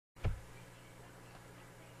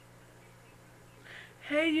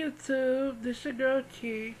Hey YouTube, this your girl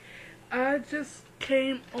Key. I just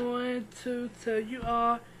came on to tell you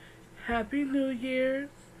all Happy New Year's.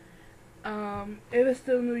 It is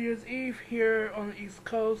still New Year's Eve here on the East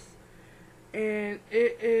Coast, and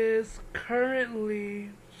it is currently,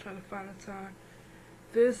 trying to find the time.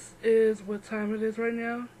 This is what time it is right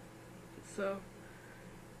now. So,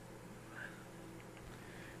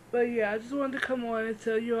 but yeah, I just wanted to come on and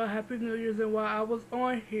tell you all Happy New Year's, and while I was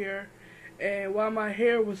on here, and while my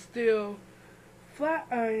hair was still flat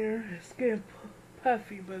iron, it's getting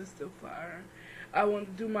puffy, but it's still flat iron, I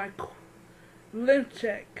wanted to do my length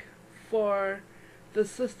check for the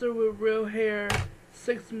Sister with Real Hair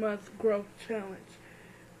 6-month growth challenge.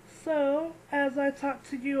 So, as I talk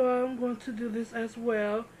to you all, I'm going to do this as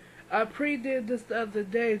well. I pre-did this the other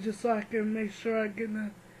day just so I can make sure I get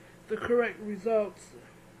the correct results.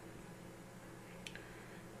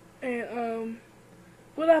 And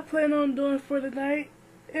what I plan on doing for tonight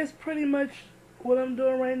is pretty much what I'm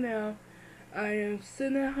doing right now. I am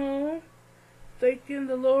sitting at home, thanking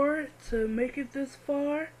the Lord to make it this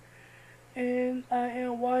far, and I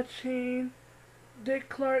am watching Dick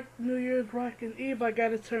Clark New Year's Rockin' Eve. I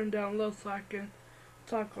got it turned down low so I can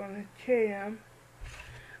talk on a cam.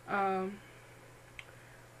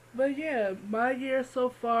 But yeah, my year so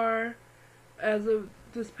far, as of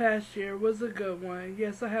this past year, was a good one.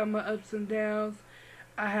 Yes, I had my ups and downs.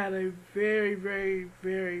 I had a very, very,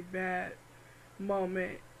 very bad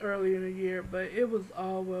moment early in the year, but it was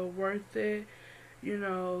all well worth it. You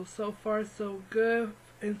know, so far so good.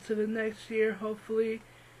 Into the next year, hopefully,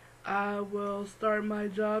 I will start my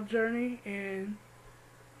job journey and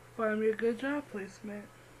find me a good job placement.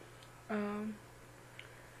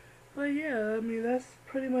 But yeah, I mean, that's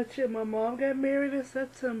pretty much it. My mom got married in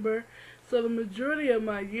September, so the majority of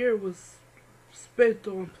my year was spent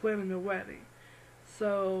on planning a wedding.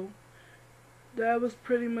 So that was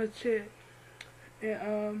pretty much it. And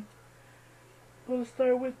I'm gonna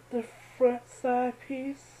start with the front side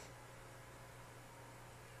piece.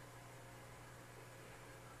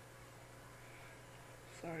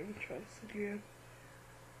 Sorry, let me try this again.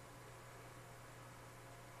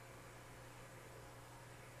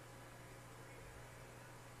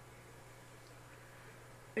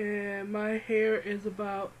 And my hair is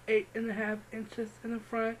about 8.5 inches in the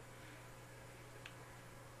front.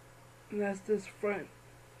 And that's this front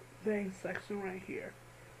bang section right here.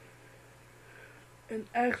 An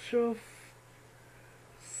actual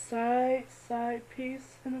side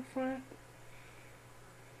piece in the front.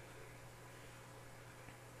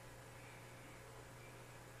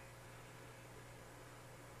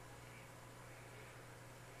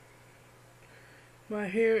 My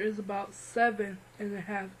hair is about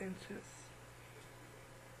 7.5 inches.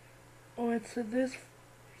 Onto this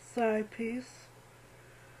side piece.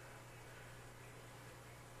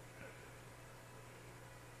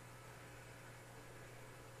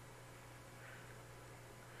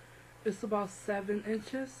 It's about 7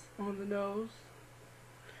 inches on the nose.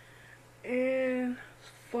 And as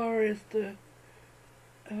far as I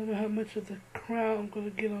don't know how much of the crown I'm going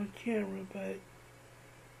to get on camera, but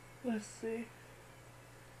let's see.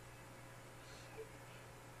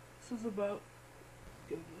 This is about,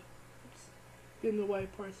 getting the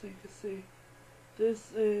white part so you can see.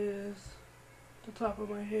 This is the top of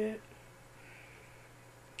my head.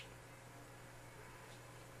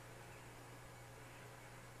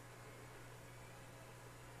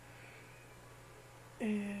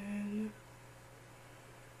 And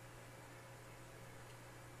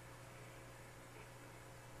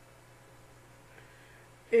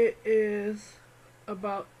it is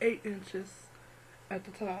about 8 inches at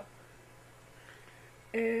the top.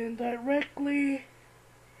 And directly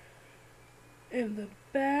in the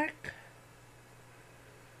back,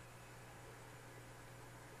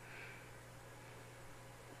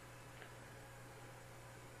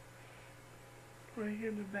 right here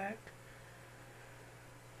in the back,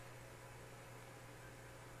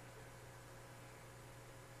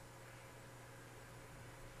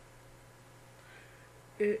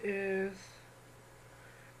 it is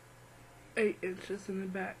 8 inches in the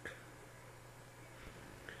back.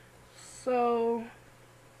 So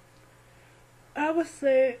I would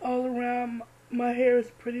say all around my hair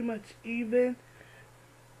is pretty much even.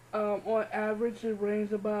 On average it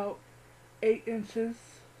ranges about 8 inches.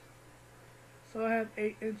 So I have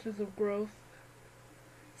 8 inches of growth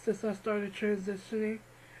since I started transitioning.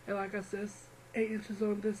 And like I said, 8 inches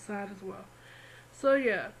on this side as well. So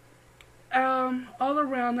yeah, all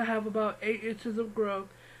around I have about 8 inches of growth.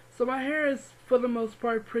 So my hair is for the most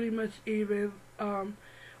part pretty much even.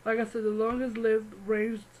 Like I said, the longest lived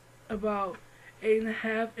ranged about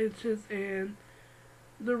 8.5 inches, and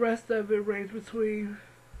the rest of it range between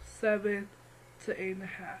 7 to 8.5.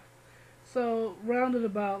 So rounded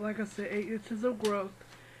about, like I said, 8 inches of growth.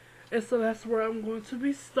 And so that's where I'm going to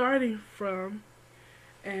be starting from.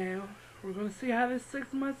 And we're going to see how this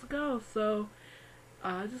 6 months goes. So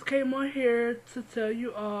I just came on here to tell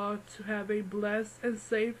you all to have a blessed and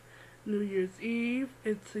safe New Year's Eve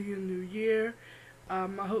into your new year. I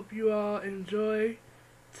hope you all enjoy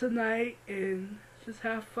tonight and just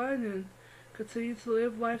have fun and continue to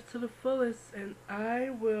live life to the fullest. And I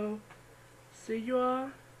will see you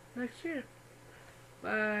all next year.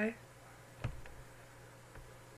 Bye.